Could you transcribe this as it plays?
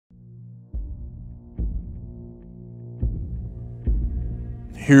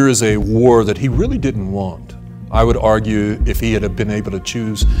Here is a war that he really didn't want. I would argue if he had been able to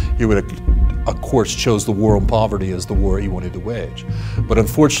choose, he would have, of course, chose the war on poverty as the war he wanted to wage. But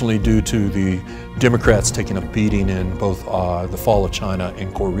unfortunately, due to the Democrats taking a beating in both the fall of China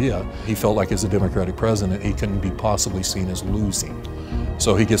and Korea, he felt like as a Democratic president, he couldn't be possibly seen as losing.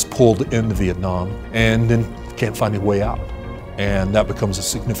 So he gets pulled into Vietnam and then can't find a way out. And that becomes a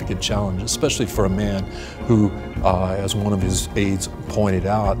significant challenge, especially for a man who, as one of his aides pointed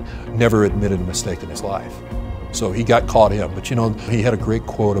out, never admitted a mistake in his life. So he got caught in, but you know, he had a great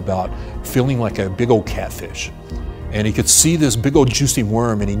quote about feeling like a big old catfish. And he could see this big old juicy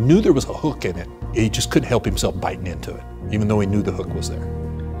worm and he knew there was a hook in it. He just couldn't help himself biting into it, even though he knew the hook was there.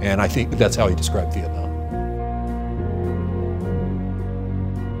 And I think that's how he described Vietnam.